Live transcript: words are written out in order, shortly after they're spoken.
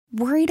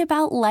Worried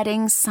about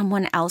letting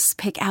someone else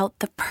pick out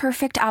the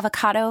perfect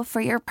avocado for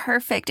your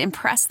perfect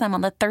impress them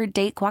on the third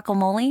date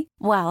guacamole?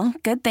 Well,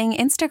 good thing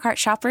Instacart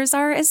shoppers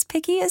are as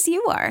picky as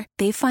you are.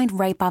 They find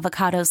ripe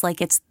avocados like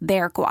it's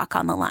their guac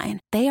on the line.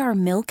 They are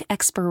milk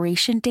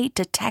expiration date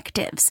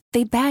detectives.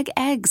 They bag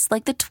eggs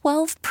like the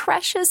 12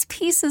 precious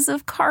pieces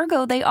of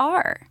cargo they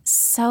are.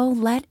 So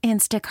let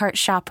Instacart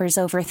shoppers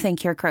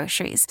overthink your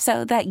groceries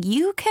so that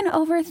you can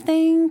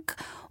overthink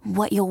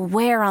what you'll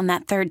wear on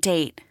that third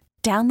date.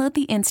 Download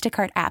the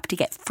Instacart app to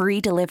get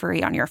free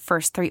delivery on your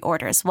first 3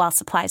 orders while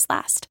supplies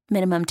last.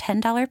 Minimum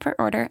 $10 per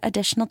order.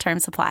 Additional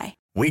terms apply.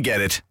 We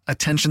get it.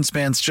 Attention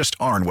spans just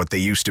aren't what they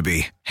used to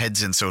be.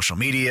 Heads in social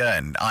media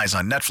and eyes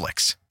on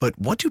Netflix. But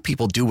what do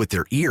people do with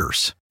their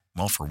ears?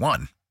 Well, for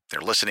one, they're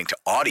listening to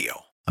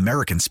audio.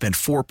 Americans spend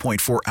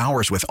 4.4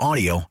 hours with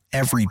audio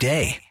every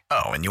day.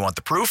 Oh, and you want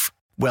the proof?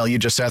 Well, you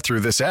just sat through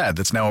this ad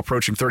that's now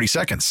approaching 30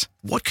 seconds.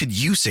 What could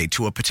you say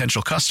to a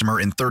potential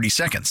customer in 30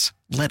 seconds?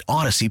 Let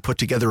Odyssey put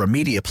together a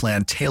media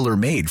plan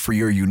tailor-made for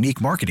your unique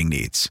marketing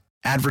needs.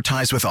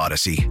 Advertise with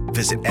Odyssey.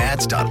 Visit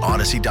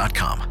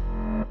ads.odyssey.com.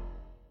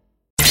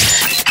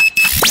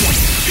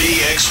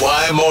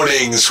 PXY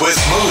Mornings with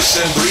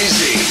Moose and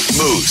Breezy.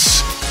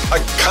 Moose, a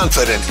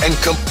confident and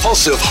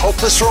compulsive,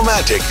 hopeless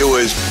romantic who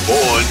is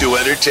born to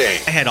entertain.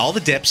 I had all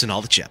the dips and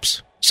all the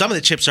chips. Some of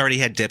the chips already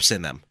had dips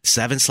in them.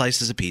 7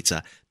 slices of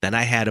pizza. Then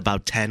I had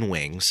about 10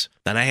 wings.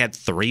 Then I had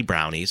 3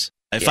 brownies.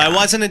 If I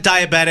wasn't a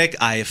diabetic,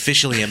 I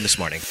officially am this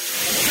morning.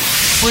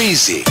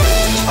 Breezy,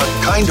 a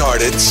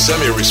kind-hearted,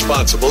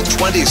 semi-responsible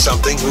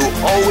 20-something who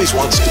always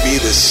wants to be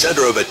the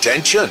center of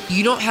attention.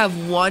 You don't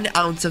have 1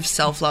 ounce of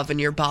self-love in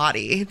your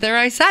body. There,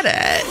 I said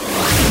it.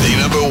 The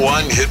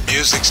 #1 hit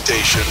music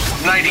station,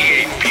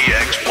 98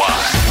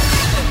 PXY.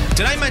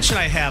 Did I mention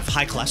I have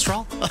high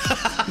cholesterol?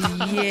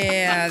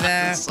 Yeah,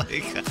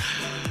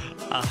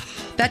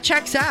 that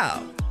checks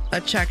out.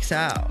 That checks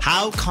out.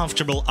 How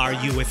comfortable are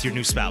you with your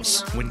new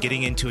spouse when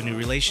getting into a new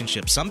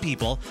relationship? Some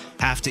people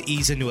have to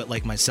ease into it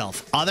like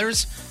myself.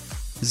 Others,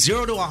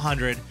 0 to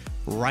 100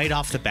 right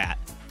off the bat.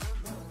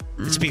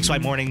 It's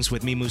PXY Mornings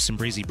with me, Moose and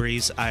Breezy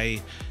Breeze.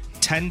 I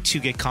tend to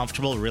get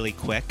comfortable really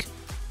quick.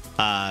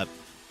 But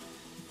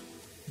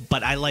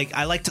I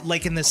like to,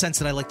 like in the sense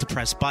that I like to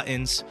press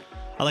buttons.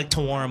 I like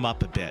to warm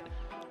up a bit.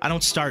 I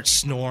don't start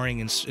snoring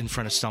in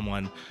front of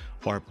someone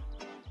or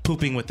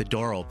pooping with the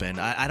door open.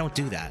 I don't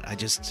do that.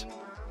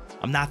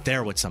 I'm not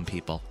there with some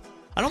people.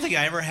 I don't think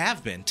I ever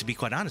have been, to be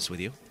quite honest with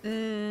you.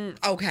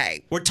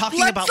 Okay. We're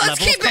talking about level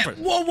of comfort.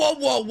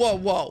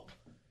 Whoa.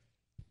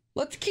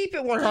 Let's keep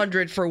it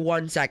 100 for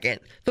 1 second.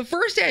 The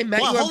first day I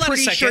met you, I'm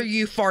pretty sure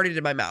you farted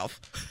in my mouth.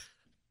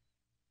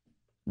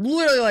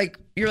 Literally, like,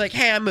 you're like,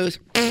 hey, I'm Moose.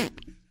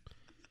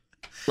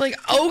 Like,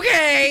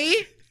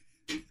 okay.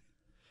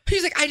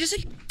 He's like,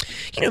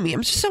 you know me,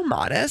 I'm just so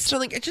modest. I'm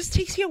like, it just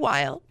takes me a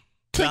while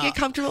to get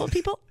comfortable with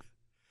people.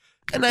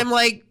 And I'm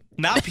like...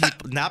 Not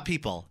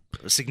people.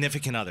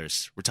 Significant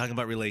others. We're talking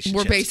about relationships.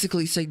 We're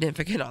basically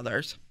significant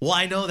others. Well,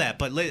 I know that,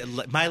 but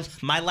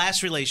my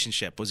last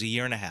relationship was 1.5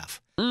 years.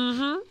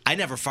 Mm-hmm. I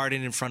never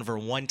farted in front of her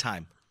 1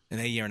 time in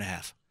 1.5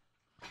 years.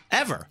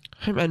 Ever.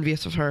 I'm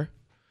envious of her.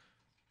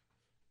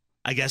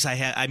 I guess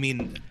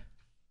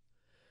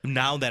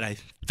now that I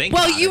think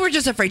about you were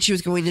just afraid she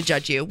was going to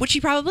judge you, which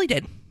she probably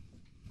did.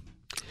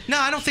 No,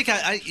 I don't think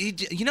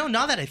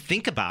now that I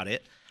think about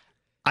it,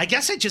 I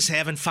guess I just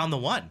haven't found the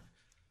one.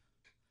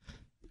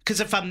 Because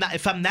if I'm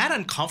that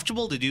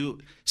uncomfortable to do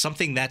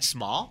something that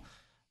small,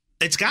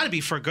 it's got to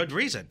be for a good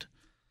reason.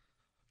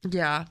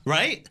 Yeah.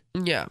 Right?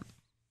 Yeah.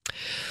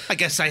 I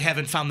guess I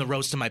haven't found the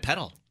rose to my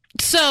petal.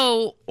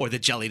 So. Or the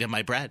jelly to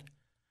my bread.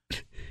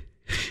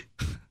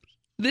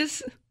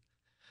 This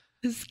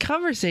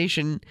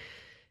conversation.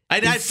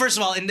 First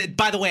of all, and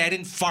by the way, I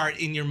didn't fart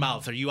in your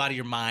mouth. Are you out of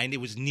your mind?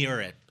 It was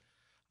near it.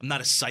 I'm not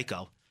a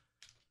psycho.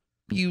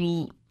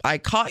 I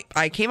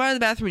came out of the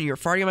bathroom and you were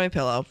farting on my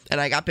pillow,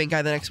 and I got pink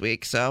eye the next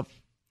week, so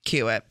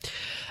cue it.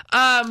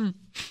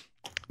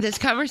 This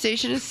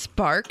conversation is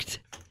sparked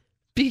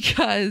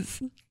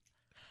because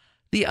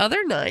the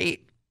other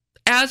night,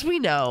 as we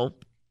know,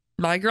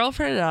 my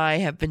girlfriend and I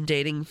have been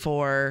dating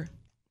for...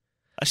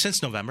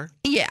 since November?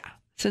 Yeah,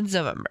 since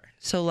November.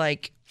 So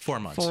like... 4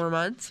 months. 4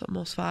 months,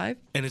 almost 5.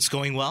 And it's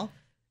going well?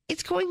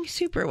 It's going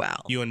super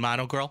well. You and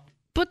Mono Girl?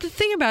 But the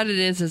thing about it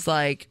is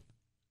like,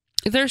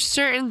 there's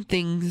certain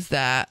things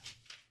that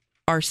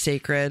are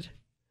sacred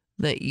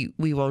that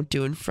we won't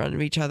do in front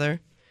of each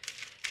other.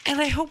 And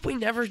I hope we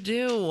never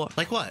do.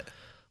 Like what?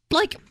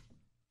 Like,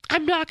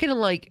 I'm not going to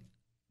like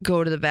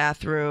go to the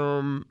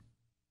bathroom.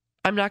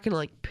 I'm not going to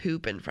like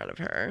poop in front of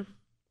her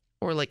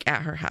or like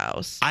at her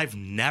house. I've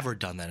never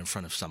done that in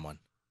front of someone.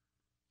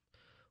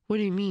 What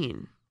do you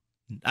mean?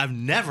 I've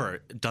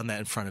never done that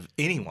in front of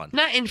anyone.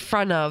 Not in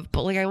front of,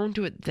 but like I won't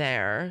do it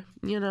there,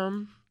 you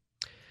know?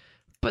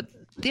 But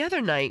the other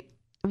night,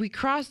 we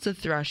crossed the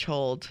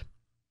threshold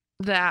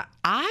that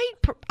I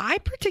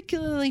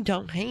particularly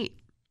don't hate.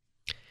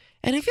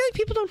 And I feel like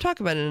people don't talk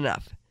about it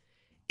enough.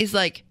 Is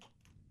like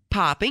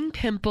popping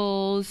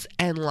pimples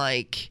and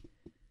like...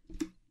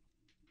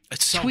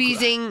 It's so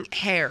tweezing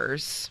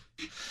hairs.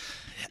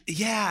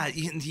 Yeah,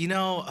 you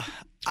know,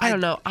 I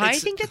don't know. I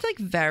think that's like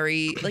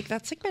very like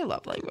that's like my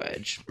love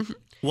language.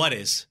 What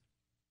is?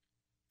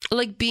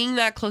 Like being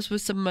that close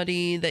with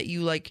somebody that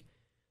you like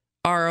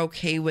are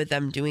okay with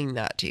them doing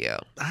that to you.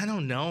 I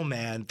don't know,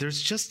 man.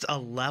 There's just a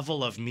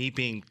level of me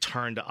being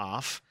turned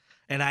off,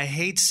 and I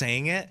hate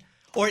saying it,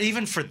 or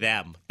even for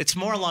them. It's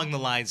more along the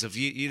lines of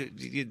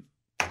you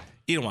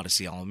don't want to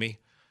see all of me.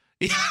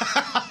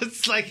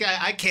 It's like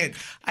I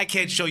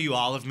can't show you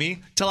all of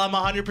me till I'm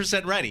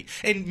 100% ready.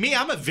 And me,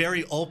 I'm a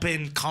very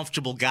open,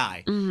 comfortable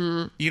guy.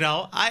 Mm-hmm. You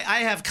know,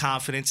 I have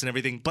confidence and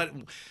everything, but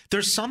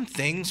there's some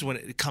things when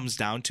it comes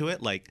down to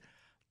it, like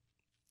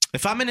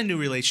if I'm in a new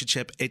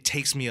relationship, it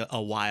takes me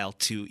a while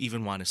to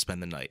even want to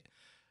spend the night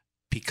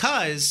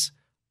because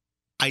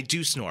I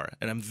do snore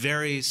and I'm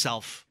very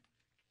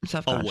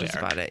self-conscious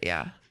about it.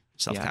 Yeah.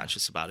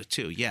 Self-conscious about it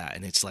too. Yeah.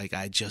 And it's like,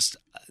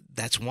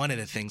 that's one of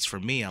the things for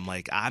me. I'm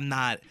like, I'm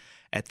not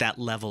at that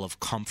level of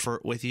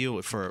comfort with you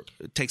it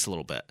takes a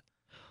little bit.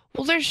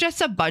 Well, there's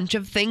just a bunch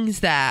of things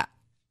that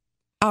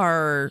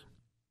are,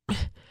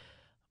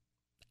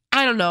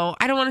 I don't know.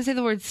 I don't want to say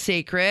the word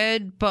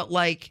sacred, but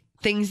like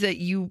things that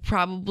you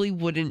probably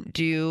wouldn't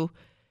do.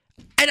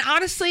 And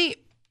honestly,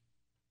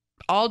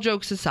 all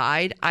jokes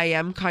aside, I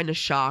am kind of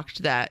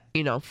shocked that,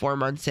 4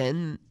 months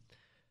in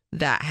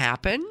that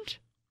happened.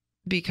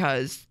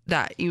 Because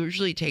that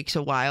usually takes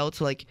a while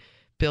to like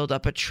build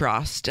up a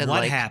trust. And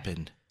what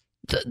happened?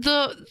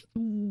 The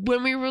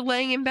when we were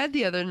laying in bed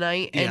the other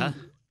night and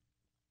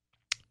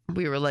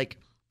we were like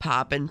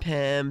popping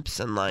pimps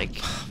and like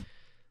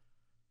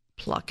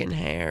plucking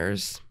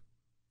hairs.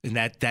 And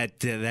that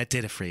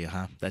did it for you,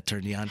 huh? That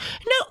turned you on?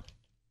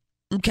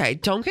 No. Okay,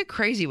 don't get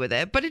crazy with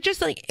it, but it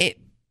just like it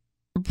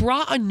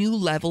brought a new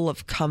level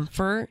of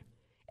comfort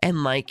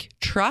and like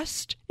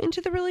trust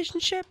into the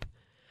relationship.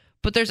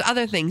 But there's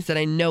other things that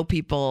I know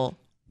people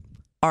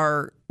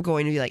are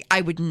going to be like,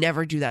 I would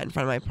never do that in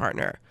front of my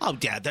partner. Oh,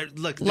 yeah.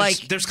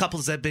 There's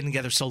couples that have been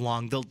together so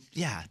long,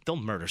 they'll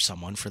murder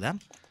someone for them.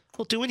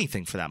 They'll do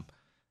anything for them.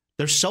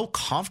 They're so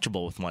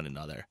comfortable with one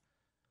another.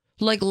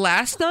 Like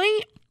last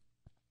night,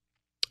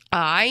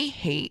 I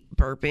hate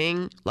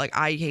burping. Like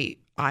I hate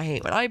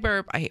when I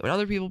burp. I hate when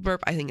other people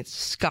burp. I think it's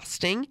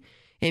disgusting.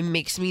 It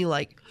makes me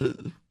like...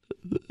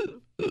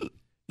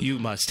 You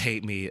must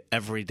hate me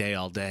every day,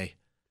 all day.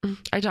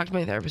 I talk to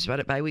my therapist about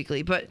it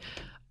bi-weekly, but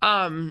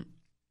I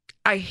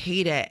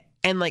hate it.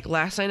 And like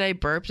last night I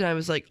burped and I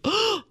was like,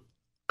 oh,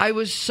 I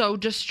was so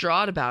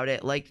distraught about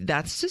it. Like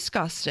that's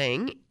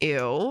disgusting.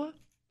 Ew.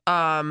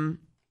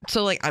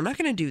 So like I'm not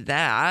going to do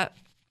that,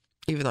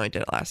 even though I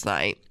did it last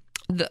night.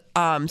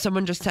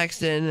 Someone just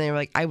texted and they were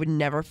like, I would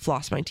never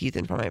floss my teeth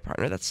in front of my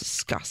partner. That's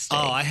disgusting.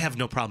 Oh, I have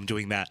no problem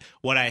doing that.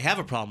 What I have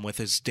a problem with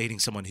is dating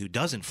someone who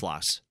doesn't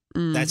floss.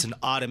 That's an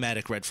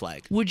automatic red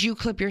flag. Would you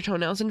clip your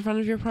toenails in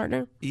front of your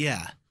partner?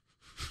 Yeah,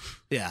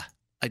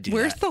 I do.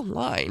 Where's the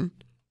line?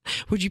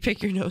 Would you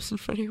pick your nose in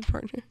front of your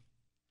partner?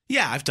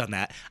 Yeah, I've done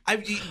that.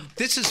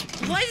 This is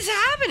what is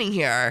happening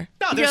here.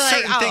 No, there's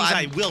certain things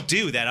I will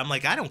do that I'm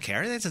like, I don't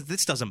care.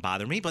 This doesn't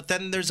bother me. But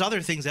then there's other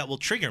things that will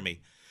trigger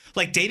me,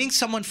 like dating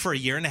someone for a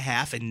year and a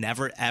half and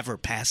never ever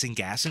passing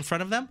gas in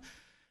front of them.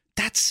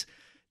 That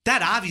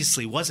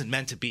obviously wasn't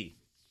meant to be.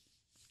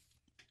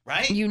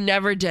 Right? You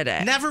never did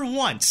it. Never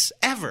once,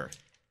 ever.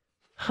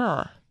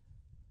 Huh.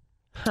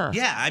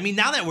 Yeah, I mean,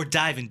 now that we're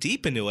diving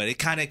deep into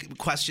it,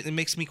 it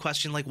makes me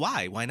question, like,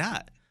 why? Why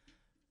not?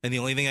 And the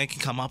only thing I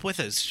can come up with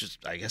is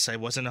just, I guess I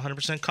wasn't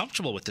 100%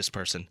 comfortable with this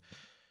person.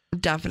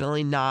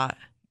 Definitely not.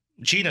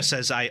 Gina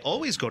says, I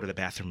always go to the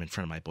bathroom in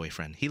front of my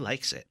boyfriend. He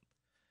likes it.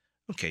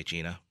 Okay,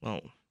 Gina.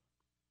 Well,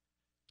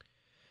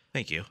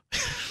 thank you.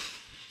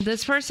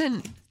 This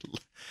person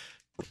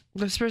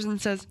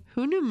says,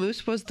 who knew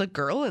Moose was the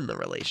girl in the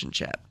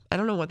relationship? I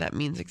don't know what that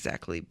means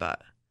exactly,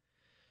 but.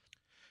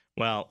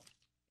 Well,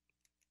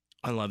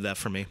 I love that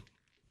for me.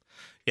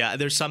 Yeah,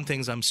 there's some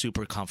things I'm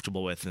super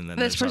comfortable with, and then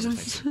this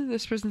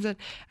person said,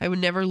 I would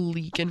never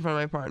leak in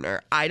front of my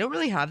partner. I don't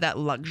really have that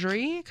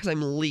luxury because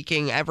I'm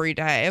leaking every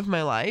day of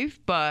my life,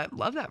 but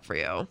love that for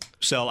you.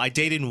 So I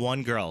dated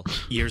one girl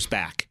years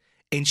back,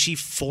 and she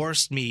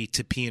forced me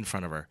to pee in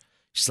front of her.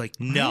 She's like,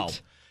 no.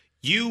 What?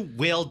 You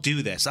will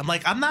do this. I'm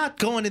like, I'm not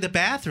going to the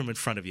bathroom in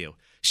front of you.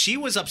 She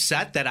was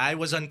upset that I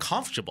was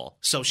uncomfortable.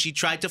 So she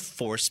tried to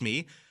force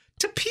me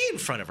to pee in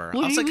front of her.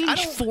 What I was do you like,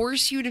 mean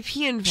force you to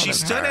pee in front of her?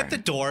 She stood at the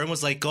door and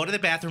was like, go to the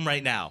bathroom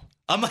right now.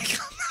 I'm like,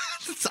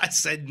 I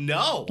said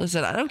no.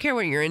 Listen, I don't care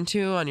what you're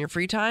into on your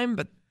free time,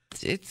 but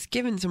it's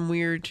given some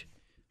weird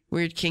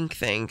kink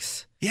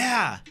things.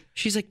 Yeah.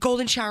 She's like,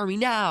 golden shower me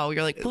now.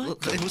 You're like,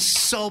 what? It was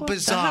so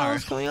bizarre. What the hell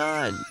is going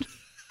on?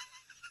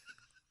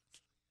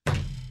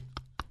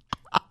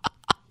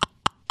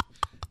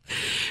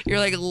 You're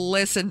like,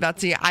 listen,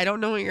 Betsy, I don't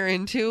know what you're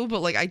into,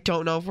 but like, I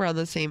don't know if we're on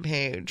the same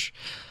page.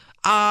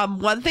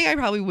 One thing I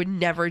probably would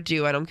never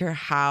do, I don't care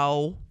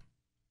how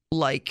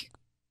like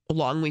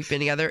long we've been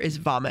together, is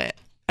vomit.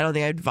 I don't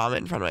think I'd vomit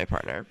in front of my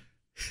partner.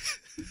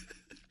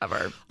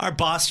 ever. Our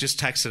boss just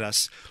texted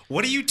us.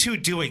 What are you two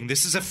doing?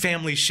 This is a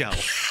family show.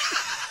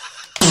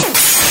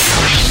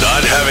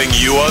 Not having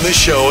you on the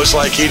show is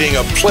like eating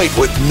a plate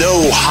with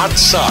no hot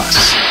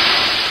sauce.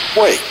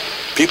 Wait,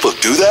 people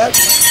do that?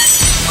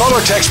 Call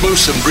or text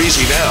Moose and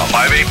Breezy now.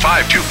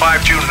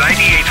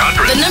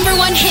 585-252-9800. The number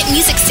one hit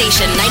music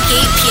station,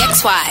 98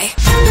 PXY.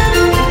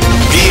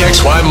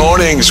 PXY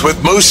Mornings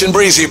with Moose and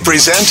Breezy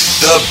present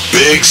the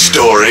big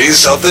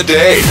stories of the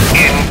day.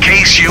 In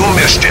case you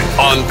missed it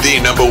on the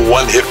number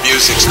one hit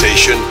music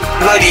station,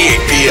 98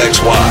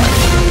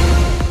 PXY.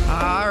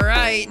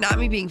 Not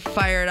me being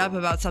fired up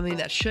about something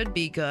that should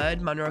be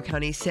good. Monroe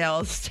County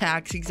sales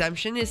tax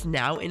exemption is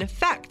now in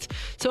effect.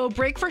 So a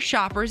break for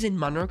shoppers in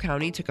Monroe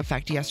County took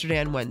effect yesterday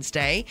on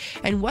Wednesday.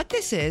 And what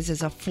this is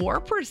a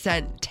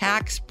 4%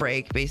 tax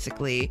break,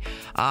 basically.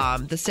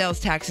 The sales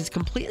tax is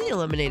completely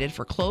eliminated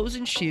for clothes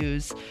and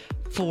shoes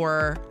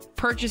for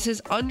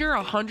purchases under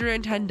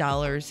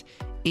 $110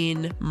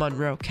 in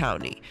Monroe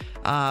County.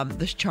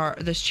 This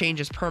change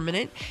is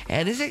permanent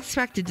and is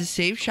expected to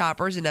save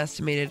shoppers an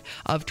estimated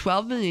of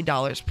 $12 million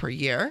per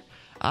year.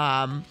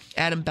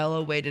 Adam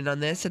Bello weighed in on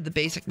this, said the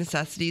basic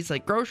necessities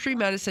like grocery,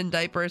 medicine,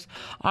 diapers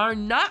are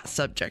not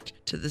subject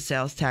to the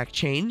sales tax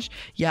change.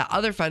 Yet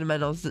other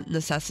fundamental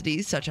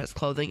necessities such as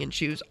clothing and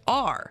shoes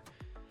are.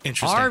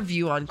 Interesting. Our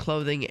view on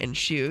clothing and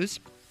shoes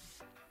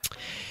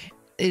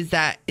is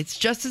that it's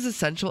just as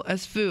essential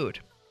as food.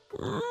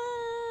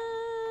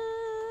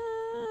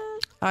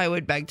 I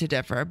would beg to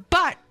differ,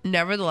 but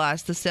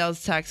nevertheless, the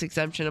sales tax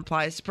exemption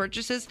applies to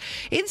purchases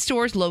in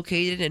stores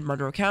located in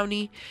Monroe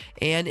County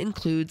and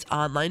includes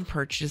online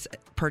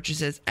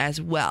purchases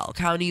as well.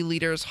 County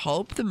leaders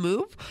hope the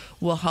move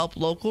will help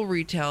local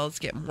retailers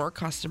get more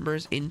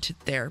customers into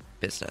their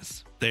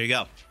business. There you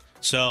go.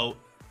 So,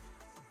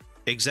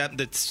 the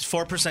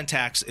 4%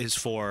 tax is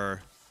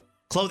for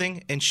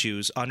clothing and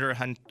shoes under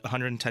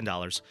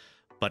 $110,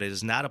 but it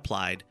is not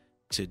applied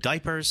to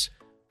diapers,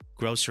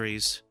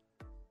 groceries,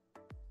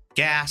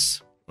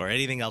 gas, or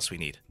anything else we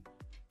need.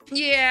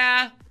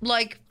 Yeah,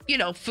 like,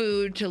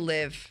 food to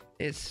live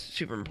is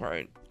super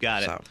important.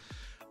 Got it.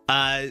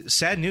 So.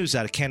 Sad news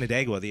out of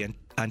Canandaigua. The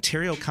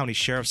Ontario County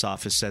Sheriff's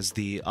Office says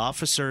the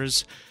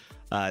officers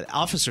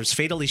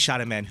fatally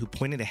shot a man who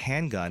pointed a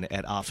handgun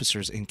at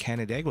officers in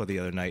Canandaigua the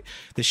other night.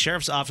 The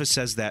Sheriff's Office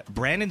says that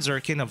Brandon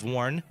Zirkin of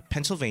Warren,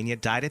 Pennsylvania,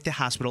 died at the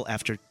hospital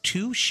after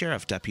two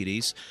sheriff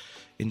deputies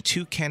and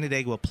two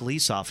Canandaigua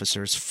police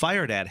officers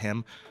fired at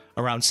him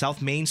around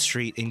South Main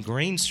Street and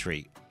Green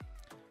Street.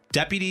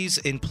 Deputies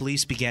and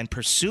police began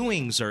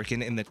pursuing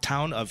Zirkin in the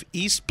town of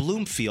East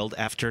Bloomfield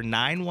after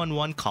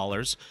 911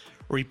 callers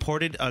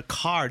reported a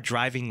car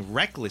driving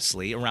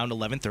recklessly around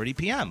 11:30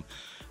 p.m.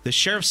 The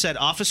sheriff said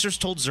officers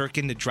told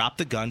Zirkin to drop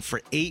the gun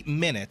for 8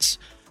 minutes,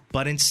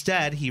 but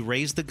instead he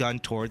raised the gun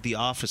toward the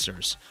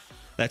officers.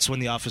 That's when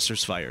the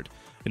officers fired.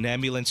 An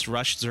ambulance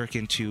rushed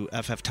Zirkin to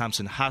F.F.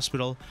 Thompson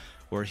Hospital,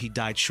 where he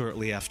died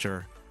shortly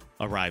after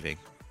arriving.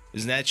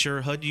 Isn't that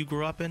your hood you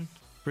grew up in,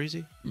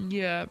 Breezy?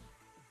 Yeah.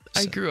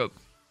 I grew up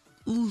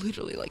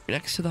literally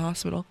next to the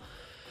hospital.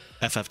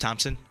 F.F.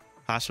 Thompson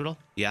Hospital?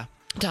 Yeah.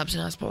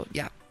 Thompson Hospital,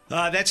 yeah.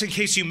 That's in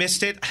case you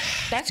missed it.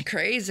 That's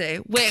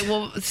crazy. Wait,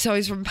 so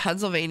he's from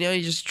Pennsylvania.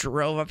 He just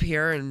drove up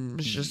here and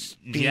was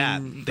just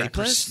being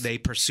reckless? They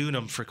pursued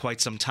him for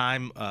quite some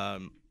time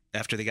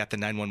after they got the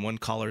 911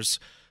 callers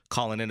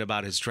calling in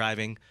about his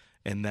driving.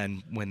 And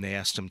then when they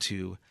asked him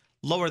to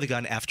lower the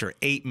gun after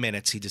 8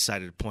 minutes, he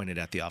decided to point it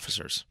at the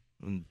officers.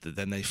 And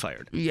then they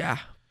fired. Yeah.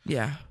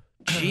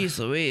 Jeez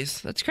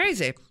Louise. That's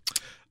crazy.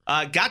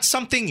 Got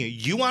something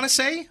you want to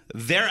say?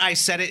 There I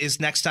Said It is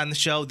next on the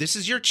show. This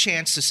is your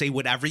chance to say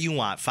whatever you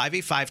want.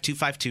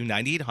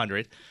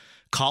 585-252-9800.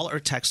 Call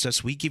or text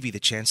us. We give you the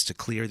chance to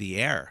clear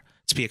the air.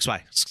 It's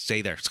PXY.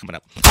 Stay there. It's coming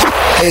up.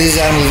 Hey, this is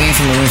Adam Levine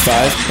from Maroon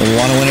 5.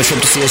 Want to win a trip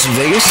to see us in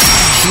Vegas?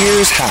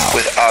 Here's how.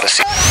 With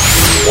Odyssey.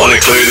 Want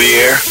to clear the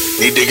air?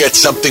 Need to get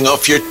something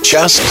off your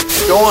chest?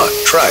 Go on,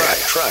 try it.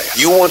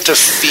 You want to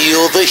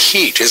feel the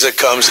heat as it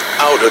comes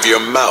out of your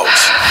mouth.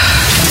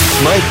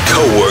 My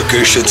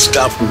coworker should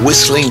stop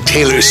whistling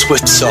Taylor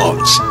Swift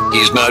songs.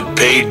 He's not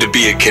paid to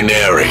be a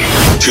canary.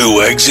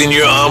 2 eggs in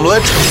your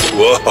omelet?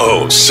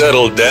 Whoa,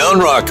 settle down,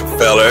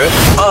 Rockefeller.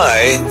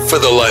 I, for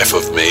the life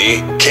of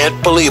me,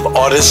 can't believe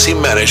Odyssey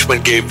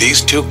Management gave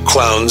these two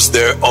clowns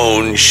their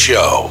own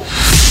show.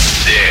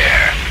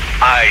 There,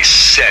 I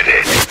said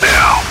it.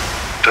 Now,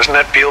 doesn't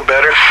that feel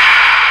better?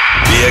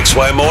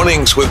 PXY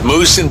Mornings with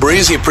Moose and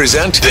Breezy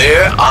present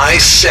There I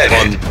Said It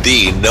on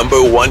the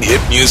number one hit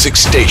music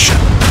station,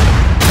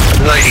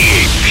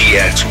 98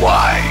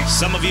 PXY.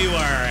 Some of you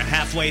are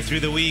halfway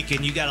through the week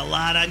and you got a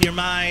lot on your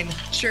mind.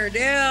 Sure do.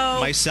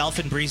 Myself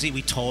and Breezy,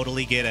 we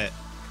totally get it.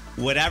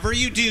 Whatever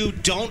you do,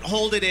 don't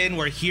hold it in.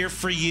 We're here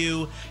for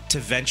you to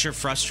vent your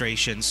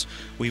frustrations.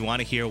 We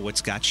want to hear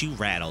what's got you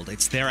rattled.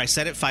 It's There I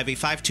Said It,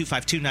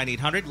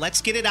 585-252-9800.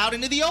 Let's get it out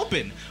into the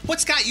open.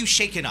 What's got you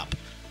shaken up?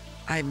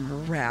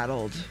 I'm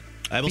rattled.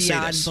 I will say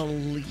this.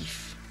 Beyond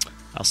belief.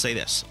 I'll say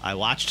this. I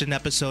watched an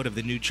episode of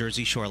the New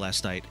Jersey Shore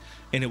last night,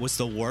 and it was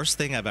the worst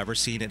thing I've ever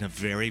seen in a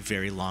very,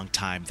 very long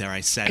time. There,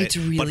 I said It's it.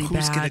 really but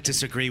who's going to bad.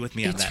 disagree with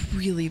me on It's that?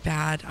 really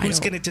bad.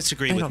 Who's going to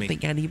disagree with me? I don't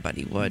think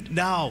anybody would.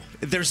 No,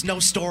 there's no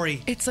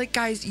story. It's like,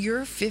 guys,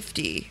 you're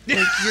 50.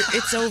 Like,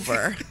 it's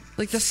over.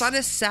 Like, the sun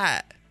is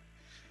set.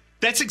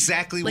 That's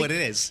exactly Like, what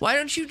it is. Why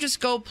don't you just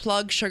go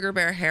plug Sugar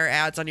Bear hair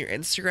ads on your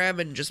Instagram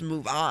and just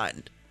move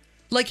on?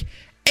 Like,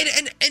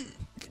 and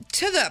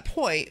to that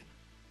point,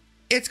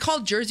 it's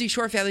called Jersey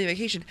Shore Family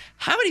Vacation.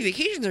 How many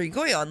vacations are you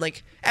going on?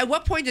 Like, at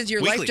what point does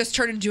your Weekly. life just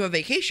turn into a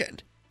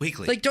vacation?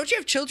 Weekly. Like, don't you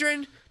have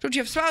children? Don't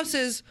you have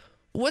spouses?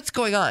 What's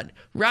going on?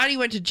 Ronnie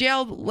went to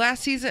jail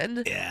last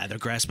season. Yeah, they're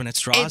grasping at And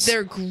straws.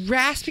 they're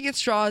grasping at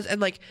straws, and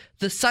like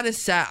the sun is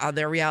set on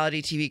their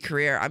reality TV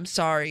career. I'm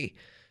sorry,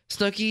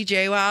 Snooki,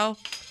 JWoww,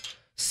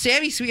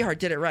 Sammy Sweetheart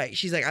did it right.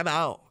 She's like, I'm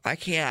out. I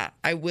can't.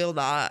 I will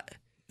not.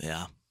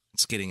 Yeah,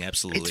 it's getting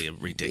absolutely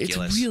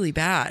ridiculous. It's really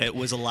bad. It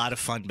was a lot of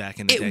fun back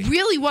in the day. It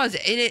really was. In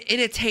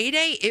its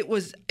heyday, it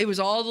was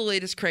all the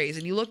latest craze.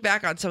 And you look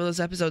back on some of those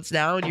episodes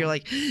now, and you're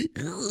like,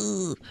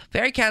 ugh,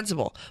 very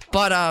cancelable.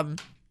 But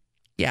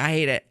yeah, I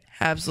hate it.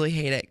 Absolutely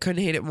hate it.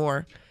 Couldn't hate it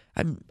more.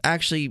 I'm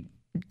actually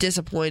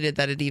disappointed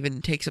that it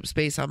even takes up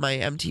space on my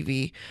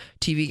MTV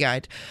TV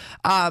guide.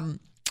 A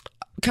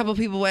couple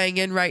people weighing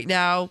in right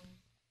now.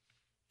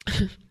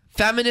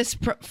 Feminine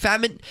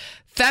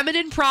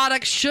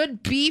products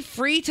should be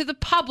free to the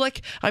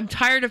public. I'm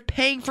tired of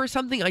paying for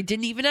something I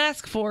didn't even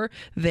ask for.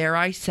 There,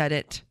 I said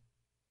it.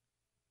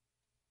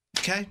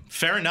 Okay,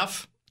 fair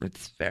enough.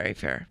 It's very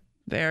fair.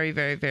 Very,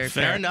 very, very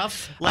fair. Fair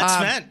enough. Let's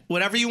vent.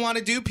 Whatever you want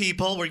to do,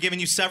 people. We're giving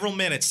you several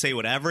minutes. Say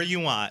whatever you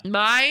want.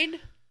 Mine,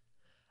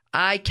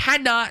 I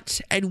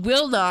cannot and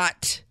will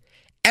not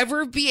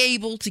ever be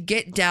able to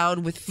get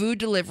down with food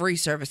delivery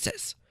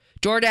services.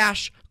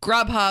 DoorDash,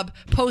 Grubhub,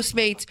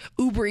 Postmates,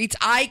 Uber Eats.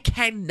 I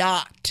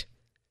cannot.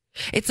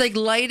 It's like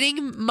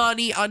lighting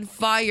money on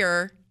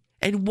fire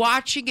and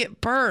watching it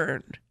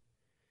burn.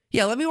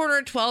 Yeah, let me order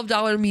a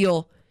 $12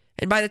 meal,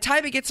 and by the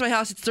time it gets to my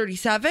house, it's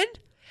 $37.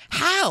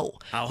 How?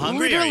 How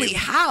hungry are Literally, you?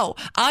 how?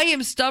 I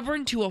am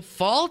stubborn to a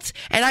fault,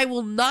 and I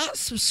will not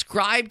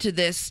subscribe to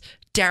this,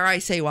 dare I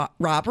say,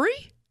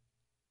 robbery?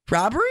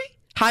 Robbery?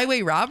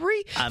 Highway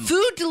robbery?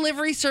 Food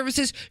delivery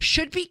services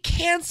should be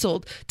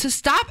canceled to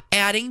stop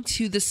adding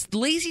to the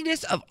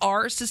laziness of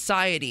our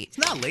society. It's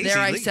not lazy. There,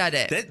 I said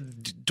it.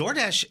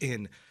 DoorDash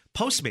and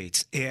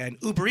Postmates and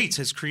Uber Eats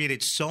has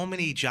created so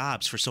many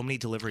jobs for so many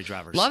delivery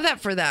drivers. Love that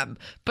for them.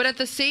 But at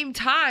the same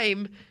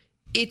time,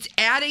 it's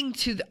adding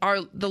to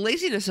the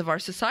laziness of our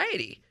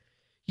society.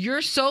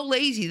 You're so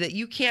lazy that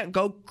you can't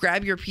go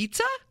grab your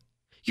pizza?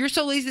 You're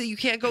so lazy that you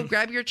can't go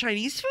grab your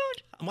Chinese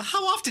food? Well,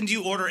 how often do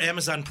you order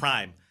Amazon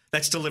Prime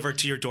that's delivered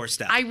to your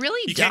doorstep? I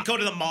really You don't. can't go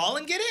to the mall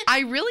and get it? I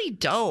really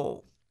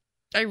don't.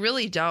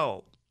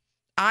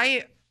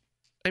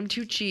 I'm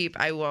too cheap.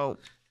 I won't.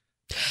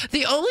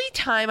 The only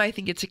time I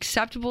think it's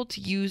acceptable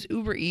to use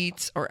Uber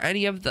Eats or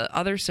any of the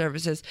other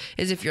services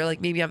is if you're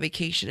like maybe on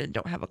vacation and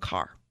don't have a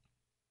car.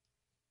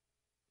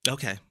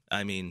 Okay.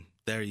 I mean,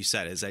 there you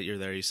said it. Is that your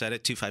there you said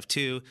it?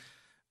 252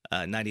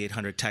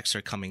 9800 texts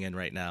are coming in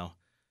right now.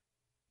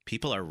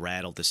 People are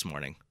rattled this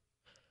morning.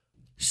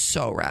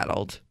 So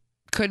rattled.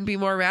 Couldn't be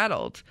more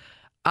rattled.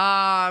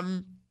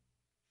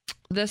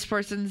 This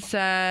person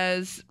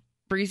says,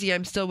 Breezy,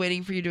 I'm still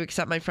waiting for you to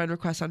accept my friend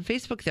request on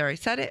Facebook. There, I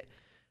said it.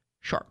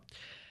 Sure.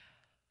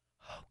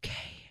 Okay.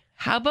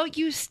 How about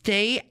you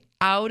stay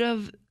out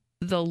of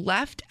the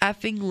left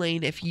effing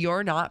lane if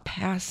you're not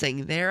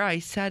passing? There, I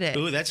said it.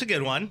 Ooh, that's a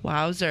good one.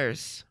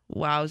 Wowzers.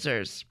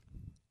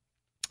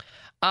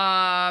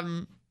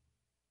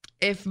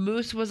 If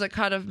Moose was a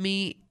cut of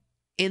meat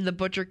in the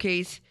butcher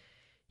case,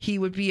 he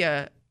would be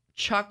a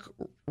chuck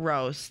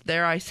roast.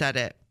 There, I said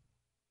it.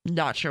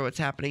 Not sure what's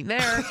happening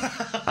there.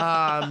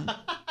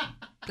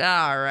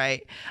 All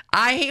right.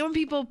 I hate when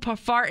people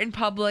fart in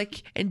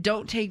public and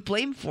don't take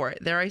blame for it.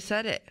 There, I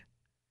said it.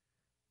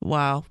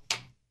 Wow.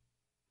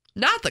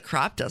 Not the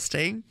crop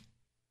dusting.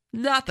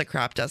 Do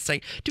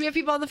we have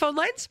people on the phone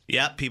lines?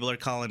 Yeah, people are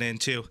calling in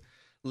too.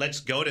 Let's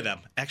go to them.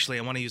 Actually,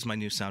 I want to use my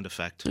new sound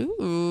effect.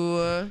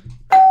 Ooh.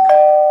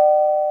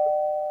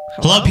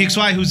 Hello,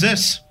 PXY. Who's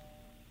this?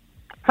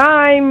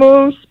 Hi,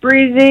 Moose,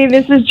 Breezy.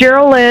 This is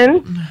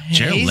Geraldine.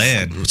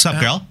 Geraldine. What's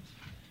up, girl?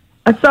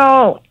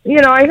 So,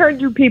 I heard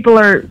people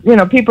are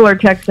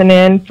texting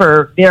in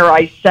for there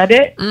I said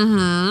it.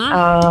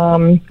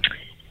 Mm-hmm.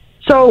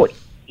 So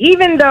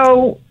even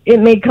though it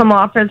may come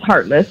off as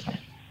heartless,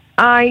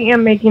 I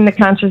am making the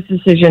conscious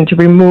decision to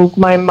remove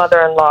my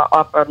mother-in-law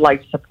off of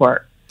life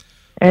support.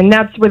 And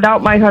that's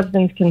without my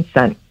husband's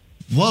consent.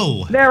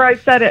 Whoa. There, I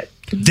said it.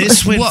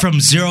 This went from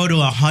 0 to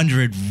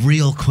 100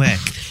 real quick.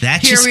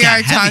 That Here just we got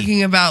are heavy.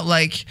 talking about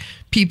like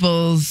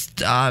people's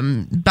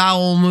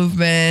bowel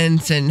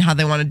movements and how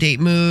they want to date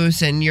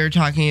Moose, and you're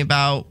talking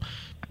about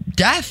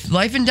death,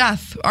 life and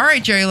death. All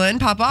right, Jerry Lynn,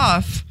 pop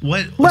off.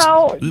 Well,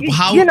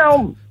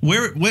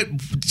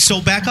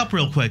 So back up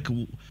real quick.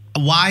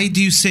 Why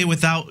do you say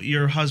without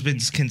your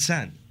husband's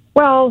consent?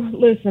 Well,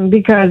 listen,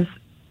 because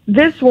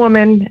this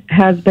woman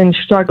has been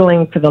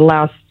struggling for the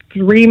last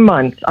 3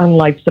 months on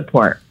life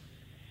support.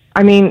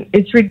 I mean,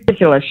 it's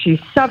ridiculous. She's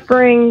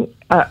suffering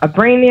a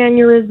brain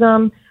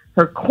aneurysm.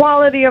 Her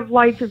quality of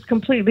life has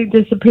completely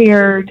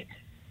disappeared.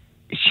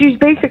 She's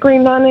basically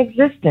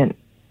non-existent.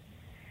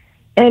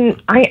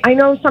 And I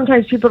know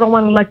sometimes people don't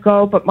want to let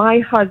go, but my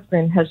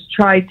husband has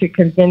tried to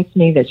convince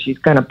me that she's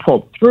going to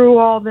pull through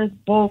all this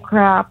bull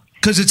crap.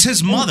 Because it's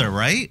his mother,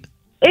 right?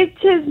 It's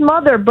his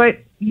mother, but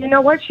you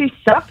know what? She's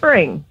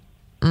suffering.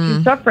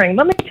 She's suffering.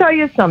 Let me tell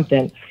you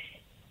something.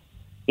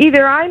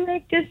 Either I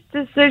make this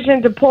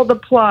decision to pull the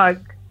plug,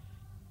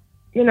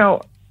 you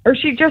know, or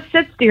she just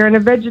sits there in a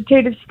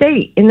vegetative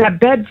state in that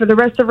bed for the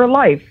rest of her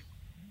life.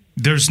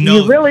 There's no...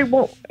 Do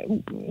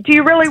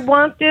you really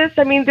want this?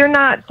 I mean, they're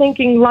not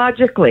thinking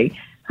logically.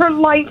 Her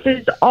life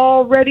is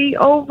already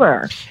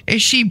over.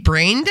 Is she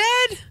brain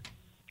dead?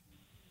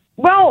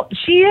 Well,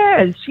 she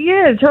is. She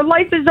is. Her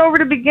life is over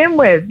to begin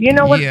with. You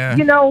know what? Yeah.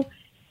 You know,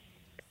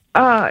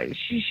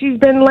 she's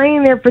been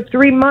laying there for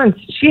 3 months.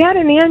 She had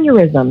an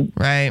aneurysm.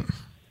 Right.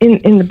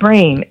 In the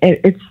brain.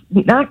 It's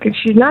not.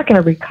 She's not going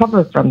to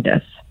recover from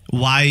this.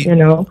 Why? You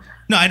know?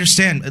 No, I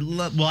understand.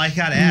 Well, I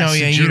got to ask. No,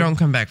 yeah, you don't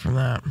come back from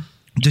that.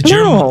 Did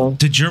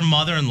your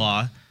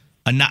mother-in-law...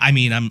 I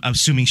mean, I'm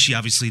assuming she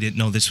obviously didn't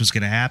know this was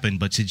going to happen,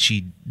 but did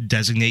she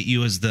designate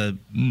you as the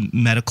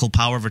medical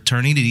power of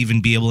attorney to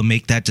even be able to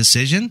make that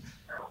decision?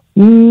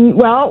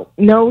 Well,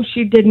 no,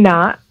 she did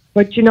not.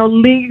 But, you know,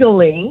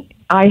 legally,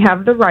 I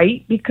have the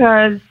right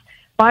because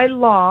by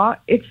law,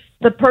 it's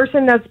the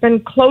person that's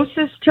been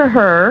closest to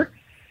her,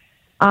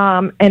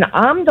 and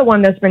I'm the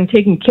one that's been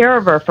taking care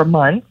of her for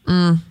months.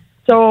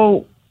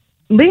 So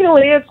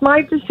legally, it's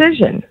my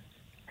decision.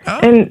 Oh.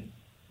 And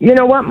you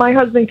know what? My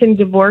husband can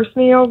divorce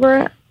me over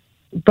it,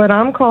 but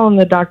I'm calling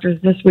the doctors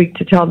this week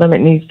to tell them it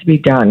needs to be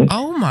done.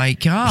 Oh, my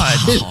God.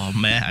 Oh,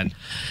 man.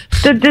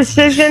 The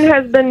decision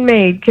has been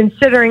made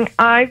considering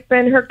I've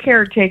been her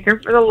caretaker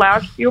for the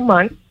last few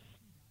months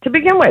to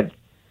begin with.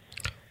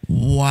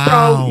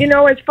 Wow. So, you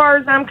know, as far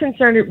as I'm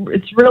concerned,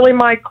 it's really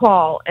my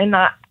call. And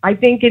I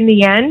think in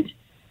the end,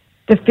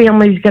 the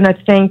family's going to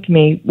thank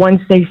me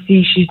once they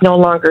see she's no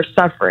longer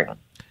suffering.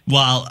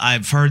 Well,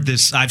 I've heard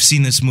this. I've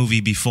seen this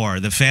movie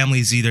before. The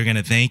family's either going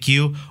to thank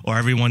you or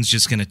everyone's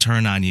just going to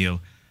turn on you.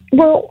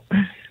 Well,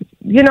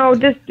 you know,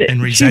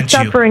 she's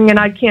suffering, and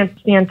I can't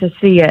stand to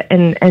see it.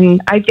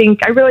 And I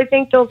really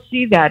think they'll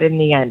see that in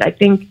the end. I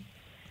think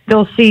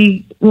they'll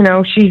see, you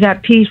know, she's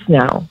at peace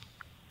now.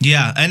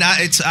 Yeah, and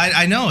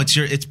I know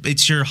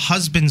it's your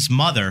husband's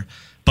mother,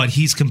 but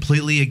he's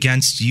completely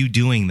against you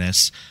doing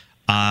this,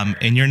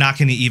 and you're not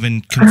going to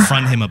even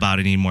confront him about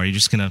it anymore. You're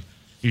just gonna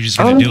do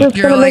it.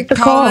 You're like,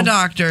 call the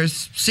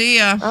doctors. See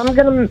ya. I'm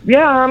gonna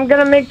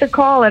make the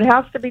call. It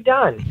has to be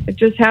done. It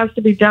just has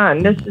to be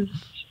done.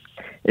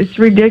 It's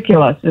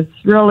ridiculous. It's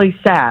really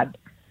sad.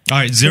 All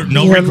right,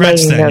 no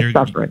regrets then.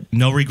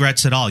 No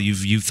regrets at all.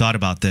 You've thought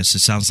about this. It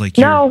sounds like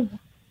no.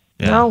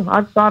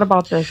 I've thought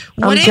about this.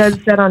 I'm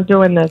dead set on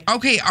doing this.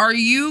 Okay,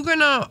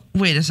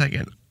 wait a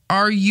second.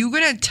 Are you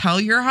gonna tell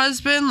your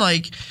husband,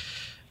 like,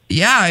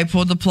 yeah, I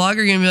pulled the plug?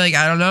 Or you're gonna be like,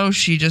 I don't know,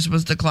 she just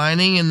was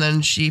declining and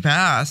then she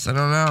passed. I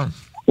don't know.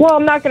 Well,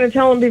 I'm not going to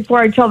tell him before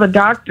I tell the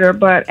doctor,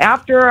 but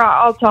after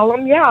I'll tell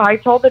him, yeah, I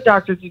told the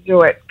doctor to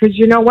do it. Because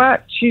you know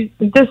what?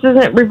 This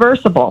isn't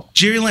reversible.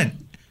 Jerry Lynn,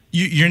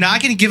 you're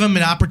not going to give him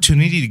an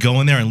opportunity to go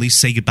in there and at least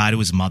say goodbye to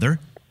his mother?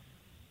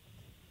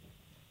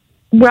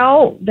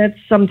 Well, that's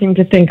something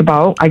to think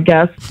about, I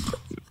guess.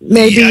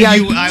 Maybe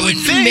I would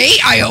think.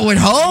 I would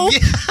hope. Yeah,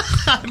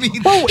 I mean,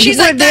 well,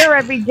 we're there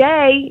every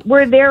day.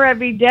 We're there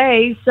every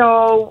day,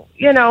 so,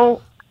 you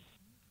know.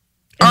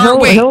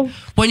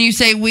 When you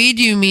say we,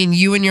 do you mean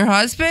you and your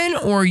husband,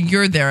 or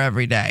you're there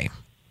every day?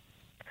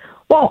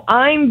 Well,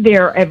 I'm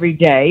there every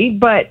day,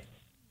 but,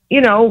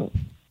 you know,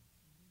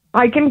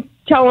 I can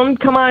tell him,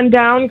 come on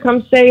down,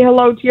 come say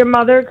hello to your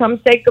mother, come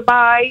say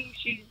goodbye.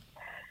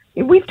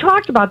 We've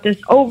talked about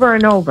this over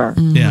and over.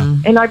 Yeah.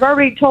 And I've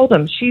already told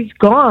him she's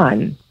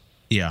gone.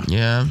 Yeah.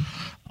 Yeah.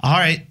 All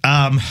right.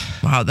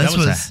 Wow, that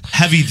was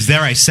heavy.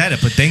 There, I said it,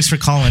 but thanks for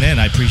calling in.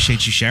 I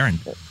appreciate you sharing.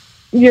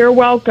 You're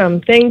welcome.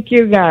 Thank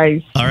you,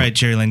 guys. All right,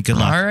 Jerry Lynn. Good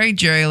luck. All right,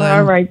 Jerry Lynn.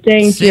 All right.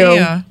 Thank See you.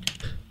 Ya.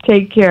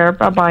 Take care.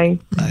 Bye-bye.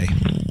 Bye.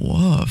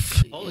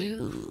 Woof. Holy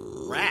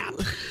crap.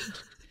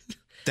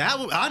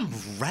 I'm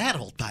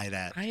rattled by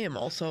that. I am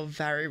also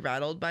very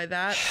rattled by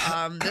that.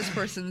 This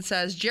person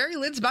says, Jerry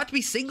Lynn's about to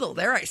be single.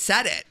 There, I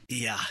said it.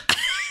 Yeah.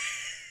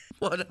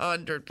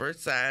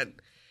 100%.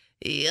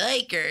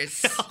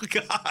 Yikers. Oh,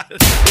 God.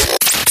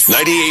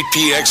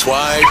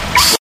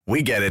 98PXY.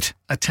 We get it.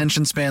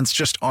 Attention spans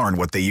just aren't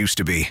what they used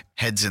to be.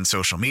 Heads in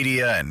social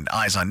media and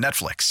eyes on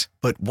Netflix.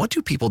 But what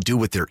do people do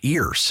with their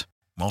ears?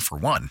 Well, for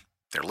one,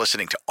 they're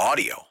listening to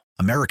audio.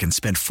 Americans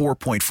spend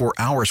 4.4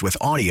 hours with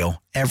audio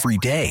every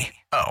day.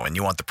 Oh, and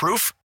you want the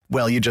proof?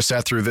 Well, you just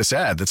sat through this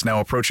ad that's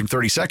now approaching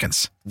 30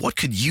 seconds. What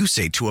could you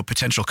say to a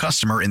potential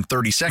customer in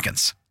 30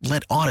 seconds?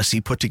 Let Odyssey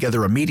put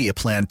together a media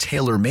plan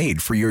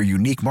tailor-made for your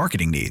unique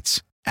marketing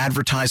needs.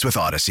 Advertise with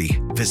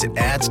Odyssey. Visit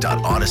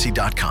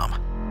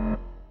ads.odyssey.com.